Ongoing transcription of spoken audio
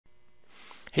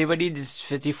Hey buddy, this is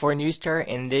 54 Newstar,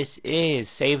 and this is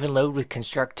Save and Load with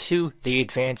Construct 2, the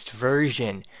advanced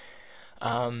version.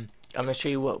 I'm going to show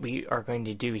you what we are going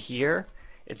to do here.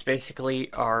 It's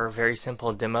basically our very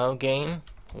simple demo game.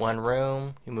 One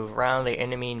room, you move around, the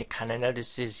enemy kind of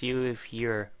notices you if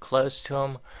you're close to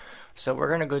them. So we're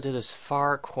going to go to this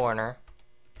far corner,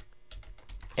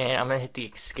 and I'm going to hit the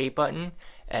escape button,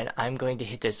 and I'm going to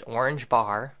hit this orange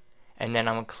bar, and then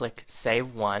I'm going to click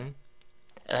Save One.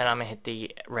 And then I'm going to hit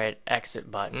the red exit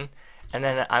button, and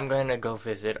then I'm going to go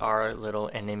visit our little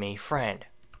enemy friend.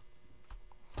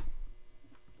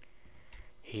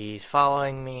 He's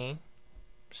following me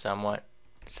somewhat.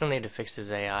 Still need to fix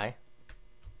his AI.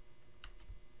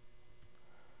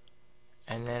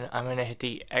 And then I'm going to hit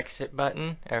the exit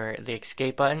button, or the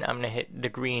escape button. I'm going to hit the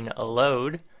green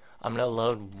load. I'm going to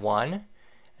load one,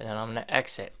 and then I'm going to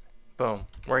exit. Boom,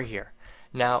 we're here.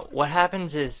 Now, what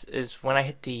happens is when I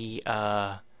hit the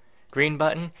green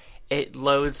button, it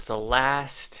loads the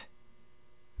last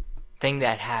thing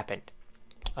that happened.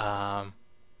 Well,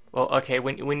 okay,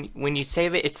 when you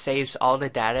save it, it saves all the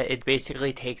data. It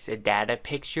basically takes a data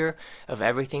picture of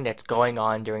everything that's going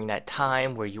on during that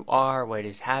time, where you are, what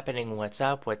is happening, what's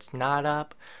up, what's not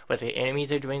up, what the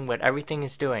enemies are doing, what everything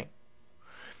is doing.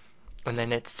 And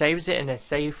then it saves it in a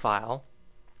save file,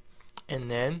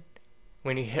 and then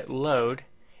when you hit load,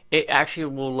 it actually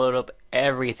will load up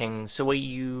everything. So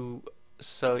you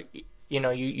see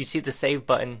the save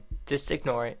button, just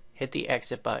ignore it, hit the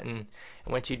exit button,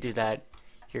 and once you do that,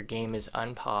 your game is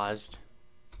unpaused.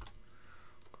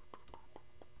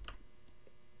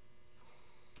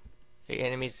 The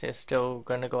enemies are still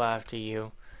gonna go after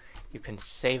you. You can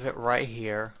save it right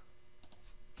here.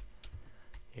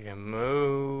 You can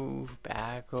move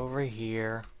back over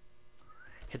here,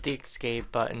 hit the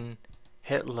escape button,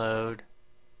 hit load.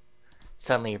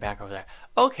 Suddenly you're back over there.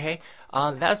 Okay,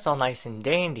 that's all nice and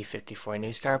dandy, 54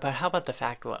 Newstar, but how about the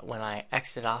fact that when I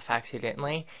exit off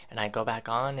accidentally and I go back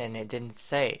on and it didn't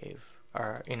save,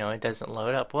 or, it doesn't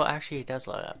load up? Well, actually it does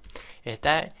load up. Hit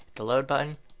that, hit the load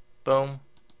button, boom.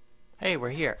 Hey, we're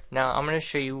here. Now I'm going to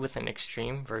show you with an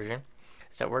extreme version,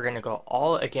 so we're going to go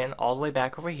all the way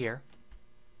back over here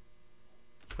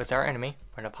with our enemy.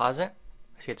 We're going to pause it.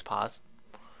 See, it's paused.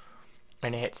 I'm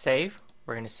going to hit save.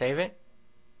 We're going to save it.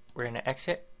 We're going to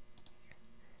exit,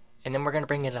 and then we're going to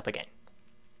bring it up again.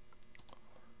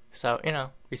 So,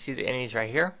 we see the enemies right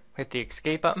here. Hit the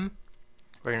escape button.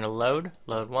 We're going to load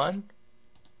one,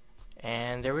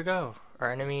 and there we go.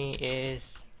 Our enemy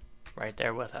is right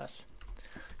there with us.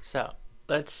 So,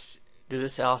 let's do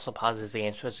this. It also pauses the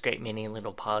game, so it's a great mini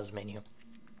little pause menu.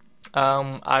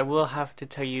 I will have to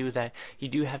tell you that you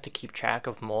do have to keep track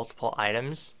of multiple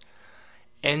items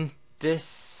in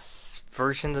this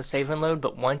version of the save and load,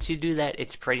 but once you do that,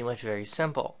 it's pretty much very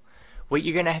simple. What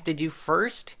you're going to have to do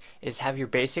first is have your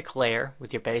basic layer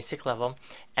with your basic level,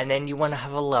 and then you want to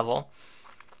have a level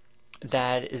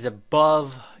that is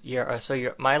above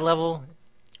my level,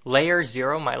 layer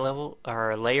 0,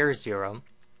 layer 0,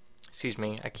 excuse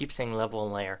me, I keep saying level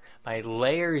and layer. My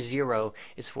layer 0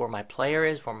 is where my player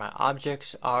is, where my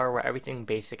objects are, where everything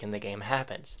basic in the game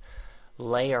happens.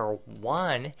 Layer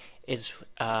 1 is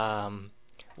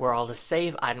where all the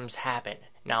save items happen.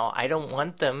 Now, I don't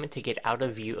want them to get out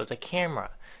of view of the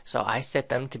camera, so I set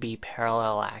them to be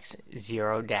parallax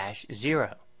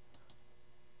 0-0.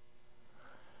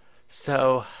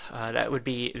 So that would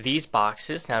be these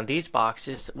boxes. Now, these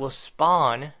boxes will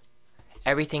spawn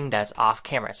everything that's off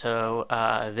camera. So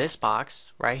this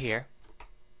box right here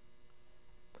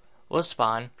will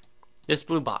spawn this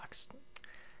blue box.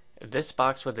 This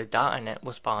box with a dot in it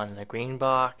will spawn the green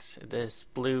box. This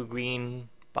blue-green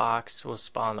box will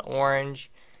spawn the orange,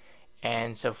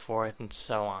 and so forth and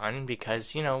so on,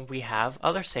 because we have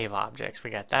other save objects.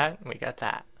 We got that, we got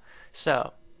that.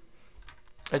 So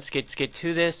let's get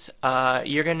to this.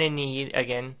 You're gonna need,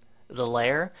 again, the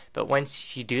layer, but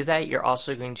once you do that, you're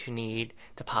also going to need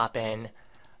to pop in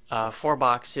 4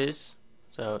 boxes.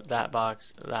 So that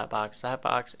box, that box, that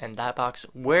box, and that box,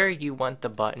 where you want the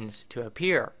buttons to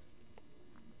appear.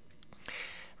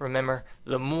 Remember,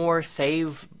 the more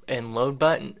save and load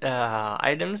button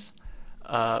items,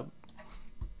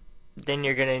 then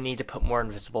you're going to need to put more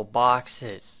invisible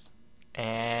boxes.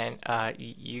 And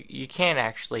you can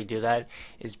actually do that.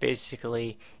 Is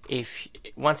basically,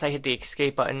 once I hit the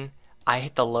escape button, I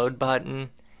hit the load button,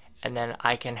 and then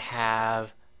I can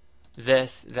have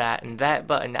this, that, and that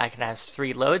button. I can have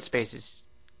 3 load spaces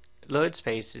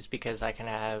because I can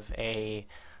have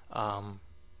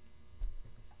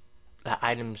the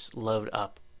items load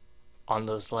up on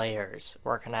those layers,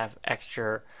 or I can have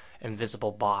extra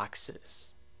invisible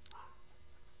boxes.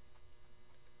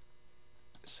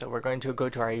 So we're going to go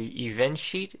to our event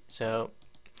sheet. So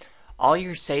all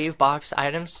your save box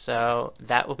items, so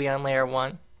that will be on layer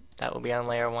 1, that will be on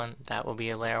layer 1, that will be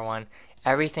a layer 1,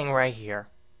 everything right here.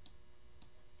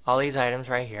 All these items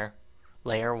right here,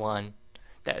 layer 1,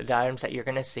 the items that you're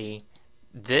going to see.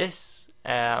 This,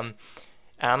 and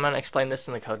I'm going to explain this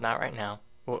in the code, not right now,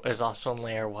 is also in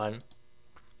layer 1.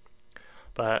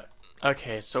 But,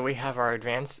 okay, so we have our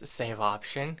advanced save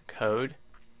option, code.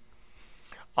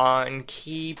 On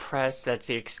key press, that's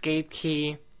the escape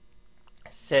key.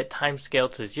 Set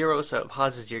timescale to 0 so it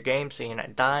pauses your game so you're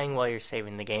not dying while you're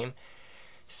saving the game.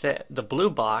 Set the blue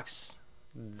box,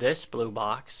 this blue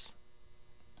box,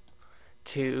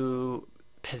 to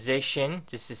position.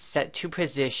 This is set to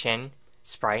position.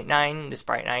 Sprite 9. The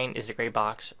Sprite 9 is a gray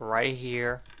box right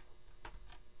here.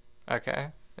 Okay,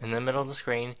 in the middle of the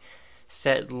screen.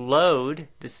 Set load.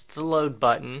 This is the load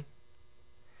button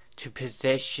to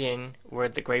position where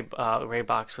the gray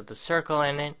box with the circle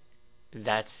in it.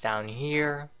 That's down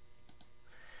here.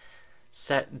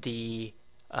 Set the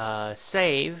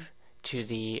save to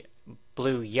the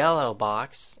blue-yellow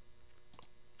box.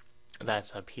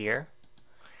 That's up here.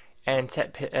 And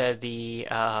set the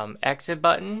exit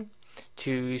button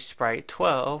to Sprite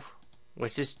 12,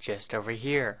 which is just over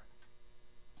here.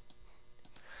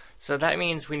 So that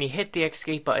means when you hit the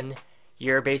escape button,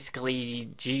 you're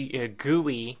basically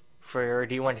GUI for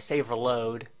do you want to save or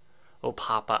load will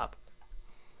pop up.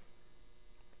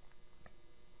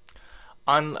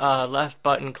 On left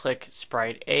button, click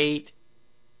Sprite 8.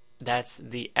 That's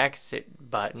the exit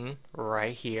button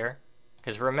right here.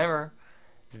 Because remember,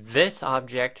 this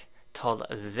object told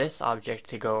this object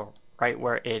to go right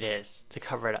where it is, to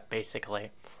cover it up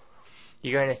basically.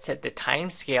 You're going to set the time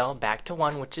scale back to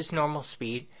 1, which is normal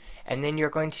speed. And then you're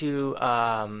going to,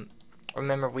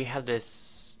 remember we have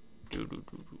this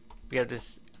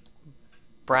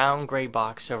brown-gray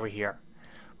box over here.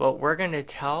 Well, we're going to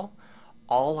tell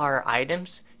all our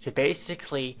items to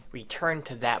basically return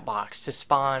to that box, to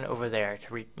spawn over there,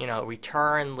 to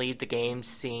return, leave the game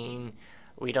scene.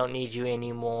 We don't need you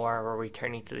anymore. We're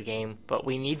returning to the game, but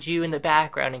we need you in the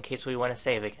background in case we want to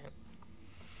save again.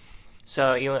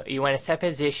 So you want to set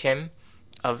position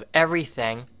of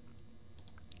everything.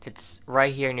 It's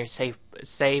right here in your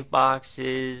save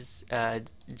boxes.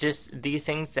 Just these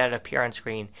things that appear on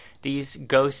screen. These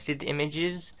ghosted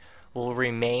images will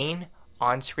remain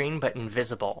on screen but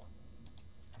invisible.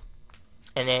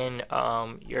 And then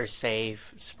your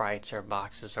save sprites or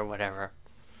boxes or whatever.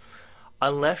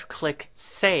 On left click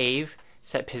save,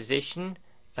 set position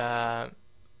to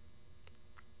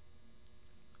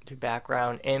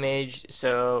background image.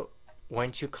 So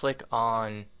once you click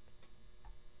on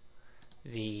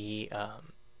the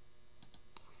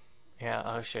yeah,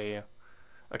 I'll show you.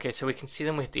 Okay, so we can see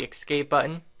them with the escape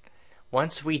button.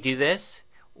 Once we do this,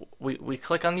 we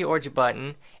click on the orange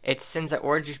button. It sends the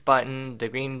orange button, the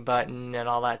green button, and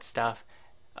all that stuff.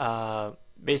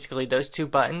 Basically, those two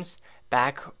buttons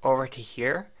back over to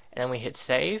here, and then we hit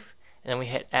save, and then we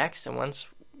hit X, and once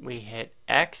we hit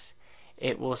X,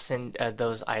 it will send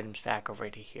those items back over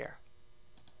to here.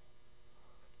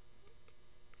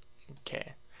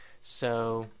 Okay,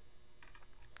 so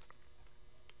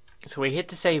we hit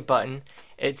the save button.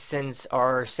 It sends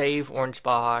our save orange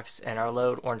box and our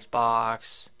load orange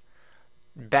box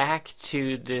back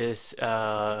to this,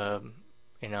 our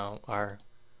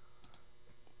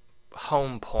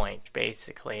home point,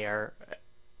 basically, our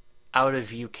out of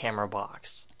view camera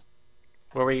box,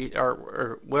 where we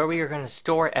are going to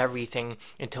store everything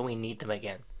until we need them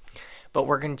again. But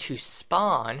we're going to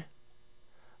spawn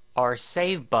our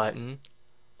save button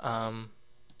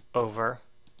over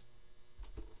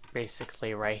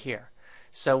basically right here.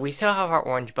 So we still have our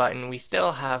orange button, we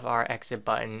still have our exit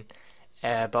button,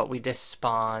 but we just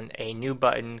spawn a new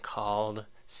button called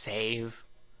save.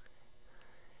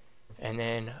 And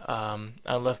then on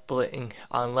left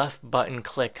button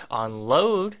click on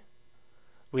load,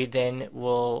 we then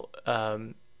will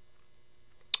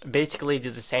basically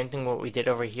do the same thing what we did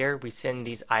over here. We send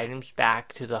these items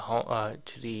back to the home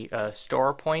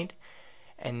store point,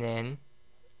 and then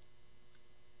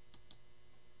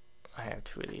I have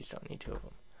two of these, don't need two of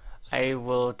them. I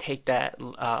will take that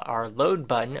our load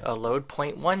button, a load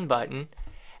point 1 button,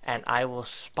 and I will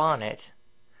spawn it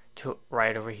to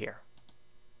right over here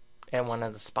and one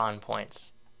of the spawn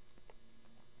points.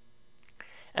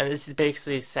 And this is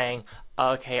basically saying,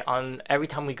 okay, on every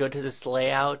time we go to this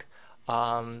layout,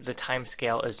 the time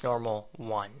scale is normal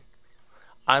 1.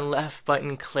 On left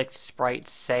button, click sprite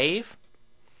save.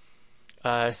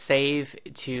 Save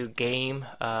to game.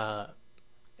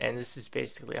 And this is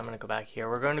basically, I'm going to go back here.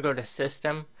 We're going to go to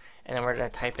system, and then we're going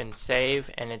to type in save,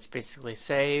 and it's basically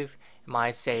save,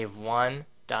 my save 1,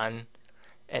 done.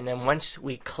 And then once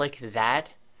we click that,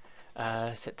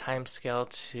 set timescale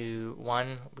to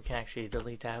 1, we can actually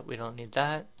delete that, we don't need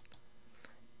that.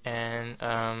 And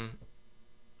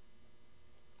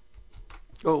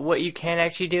what you can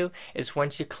actually do is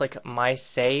once you click my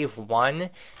save 1,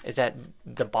 is that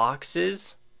the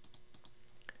boxes,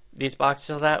 these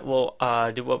boxes of that will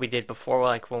do what we did before,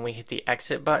 like when we hit the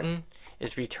exit button,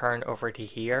 is return over to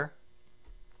here.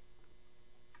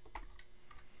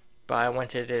 But I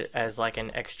wanted it as like an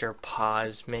extra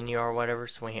pause menu or whatever,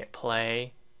 so we hit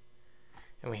play,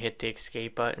 and we hit the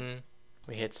escape button,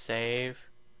 we hit save.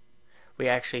 We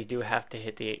actually do have to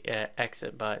hit the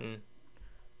exit button,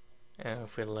 and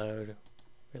if we load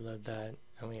that,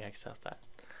 and we exit that.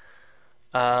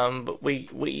 But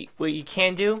what you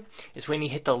can do is when you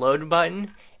hit the load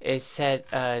button, is set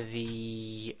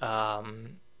the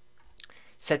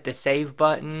save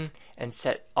button and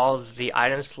set all of the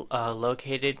items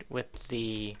located with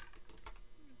the.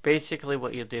 Basically,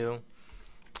 what you'll do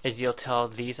is you'll tell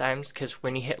these items, because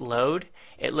when you hit load,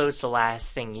 it loads the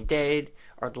last thing you did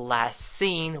or the last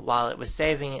scene while it was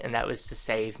saving it, and that was the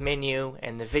save menu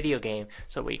and the video game.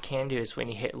 So what you can do is when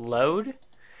you hit load,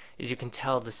 is you can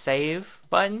tell the save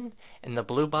button and the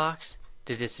blue box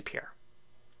to disappear.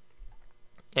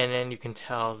 And then you can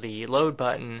tell the load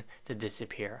button to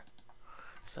disappear.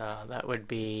 So that would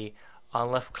be on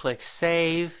left click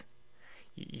save,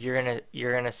 you're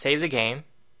gonna save the game.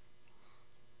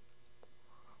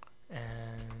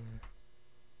 And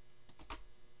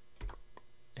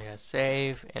yeah,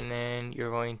 save, and then you're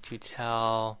going to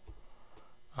tell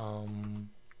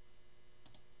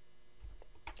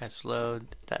that's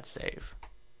load, that's save.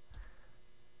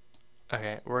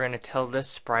 Okay, we're gonna tell this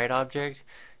sprite object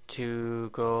to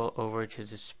go over to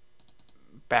this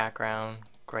background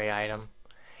gray item,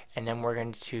 and then we're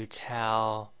going to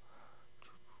tell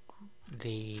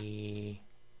the,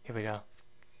 here we go.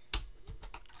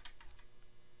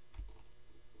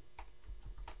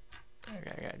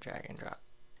 Okay, I got drag and drop.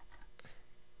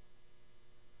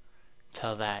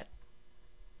 Tell that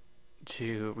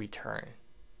to return,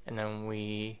 and then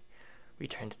we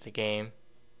return to the game.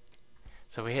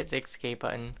 So we hit the escape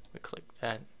button, we click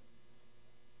that,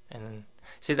 and then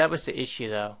see, that was the issue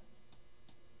though.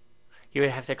 You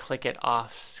would have to click it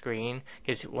off screen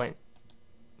because it went.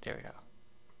 There we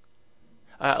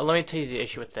go. Let me tell you the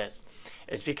issue with this.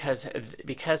 It's because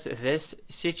this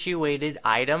situated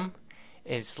item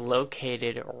is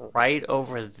located right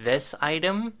over this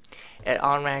item, it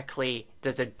automatically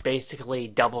does a basically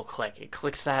double click. It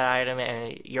clicks that item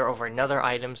and you're over another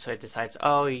item, so it decides,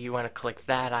 oh, you want to click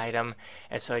that item,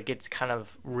 and so it gets kind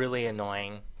of really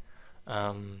annoying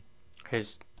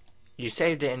because you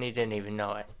saved it and you didn't even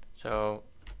know it. So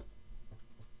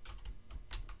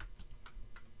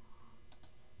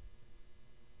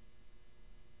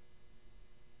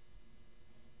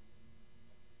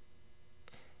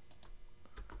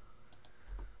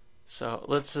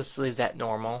let's just leave that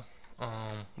normal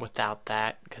without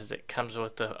that, because it comes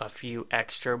with a few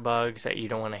extra bugs that you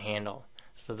don't want to handle.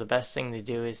 So the best thing to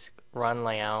do is run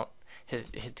layout,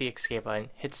 hit the escape button,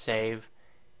 hit save,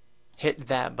 hit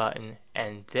that button,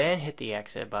 and then hit the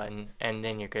exit button, and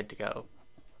then you're good to go.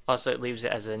 Also, it leaves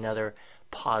it as another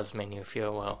pause menu, if you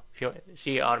will. If you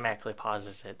see, it automatically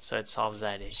pauses it, so it solves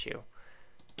that issue.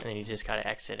 And then you just gotta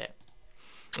exit it.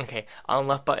 Okay, on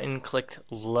left button, click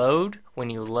load. When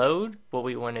you load, what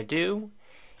we want to do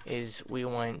is we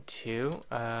want to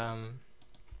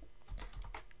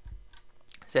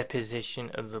set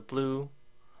position of the blue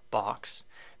box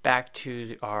back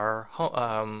to our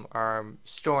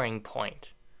storing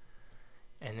point,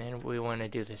 and then we want to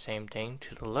do the same thing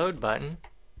to the load button.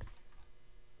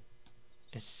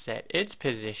 Set its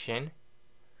position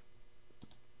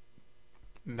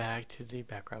back to the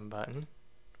background button.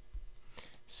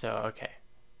 So okay,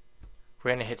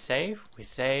 we're gonna hit save. We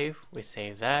save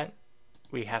that.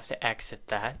 We have to exit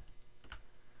that.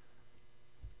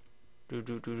 We're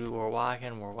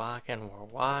walking.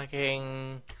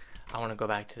 I want to go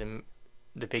back to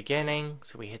the beginning,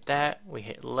 so we hit that. We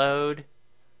hit load.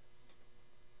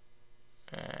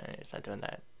 It's not doing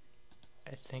that.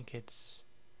 I think it's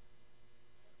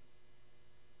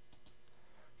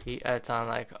on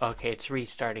like, okay, it's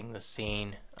restarting the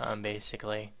scene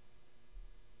basically.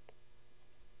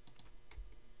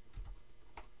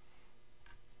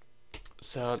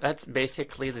 So that's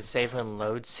basically the save and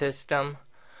load system.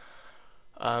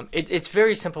 It's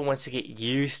very simple once you get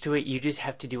used to it. You just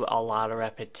have to do a lot of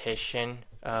repetition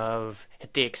of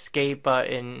hit the escape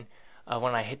button,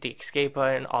 when I hit the escape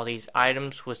button, all these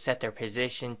items will set their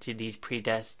position to these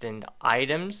predestined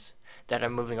items that are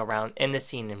moving around in the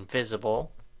scene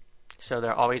invisible. So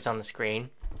they're always on the screen.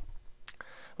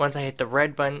 Once I hit the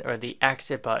red button or the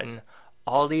exit button,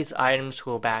 all these items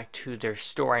go back to their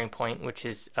storing point, which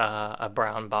is a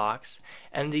brown box,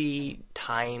 and the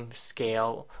time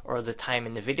scale or the time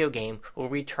in the video game will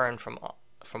return from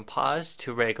pause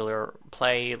to regular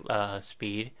play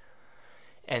speed.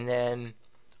 And then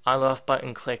on the left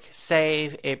button, click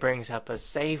save. It brings up a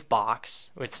save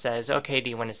box which says, okay, do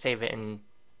you want to save it in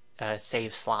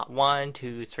save slot 1,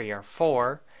 2, 3, or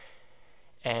 4?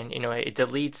 And it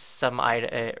deletes some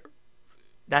it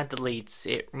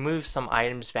removes some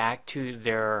items back to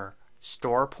their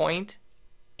store point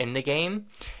in the game,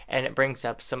 and it brings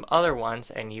up some other ones,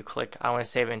 and you click I want to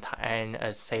save in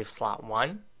save slot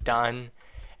 1, done,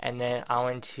 and then I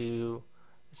want to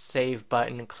save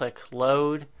button, click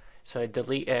load, so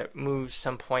it moves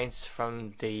some points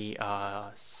from the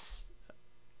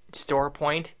store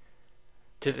point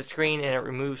to the screen, and it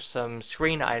removes some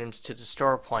screen items to the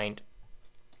store point,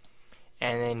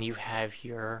 and then you have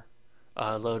your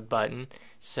load button.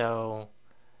 So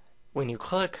when you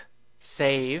click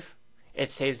save,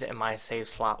 it saves it in my save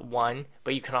slot 1,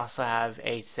 but you can also have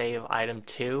a save item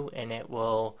 2, and it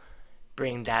will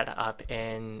bring that up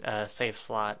in save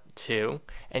slot 2,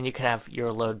 and you can have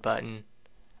your load button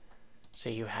so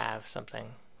you have something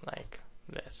like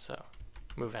this. So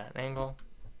move at an angle,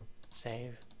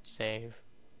 save,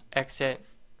 exit,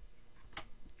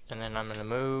 and then I'm going to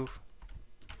move,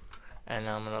 and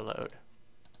I'm going to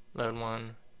load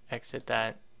 1, exit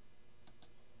that,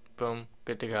 boom,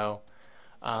 good to go.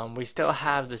 We still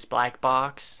have this black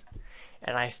box,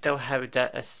 and I still have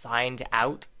that assigned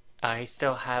out. I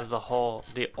still have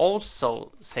the old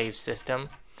soul save system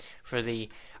for the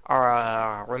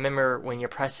remember when you're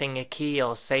pressing a key,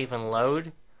 it'll save and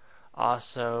load.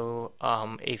 Also,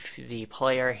 if the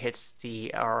player hits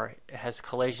or has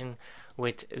collision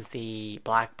with the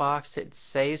black box, it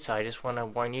saves. So I just want to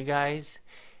warn you guys,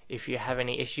 if you have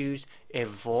any issues,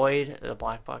 avoid the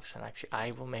black box, and actually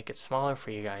I will make it smaller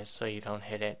for you guys so you don't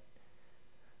hit it.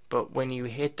 But when you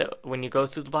go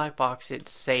through the black box, it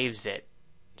saves it.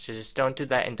 So just don't do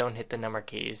that, and don't hit the number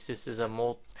keys. This is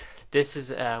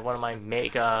one of my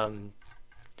mega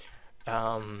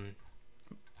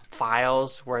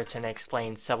files where it's going to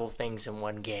explain several things in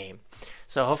one game.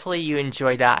 So hopefully you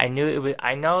enjoyed that.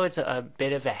 I know it's a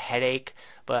bit of a headache,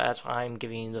 but that's why I'm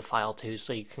giving you the file too,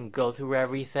 so you can go through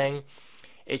everything.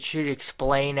 It should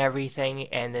explain everything,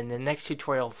 and then the next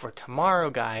tutorial for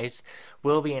tomorrow, guys,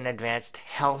 will be an advanced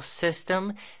health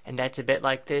system, and that's a bit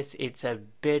like this. It's a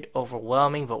bit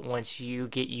overwhelming, but once you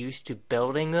get used to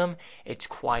building them, it's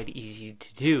quite easy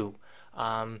to do.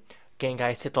 Again,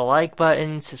 guys, hit the like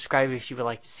button, subscribe if you would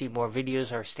like to see more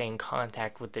videos or stay in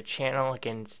contact with the channel.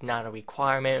 Again, it's not a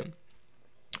requirement.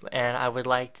 And I would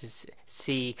like to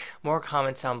see more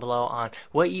comments down below on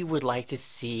what you would like to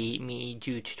see me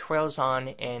do tutorials on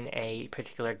in a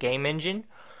particular game engine,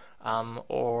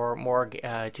 or more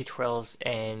tutorials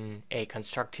in a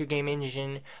Construct 2 game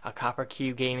engine, a Copper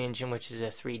Cube game engine, which is a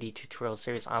 3D tutorial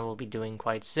series I will be doing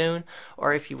quite soon,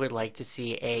 or if you would like to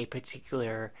see a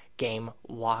particular game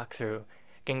walkthrough.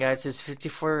 Again, guys, this is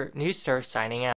 54 Newstar signing out.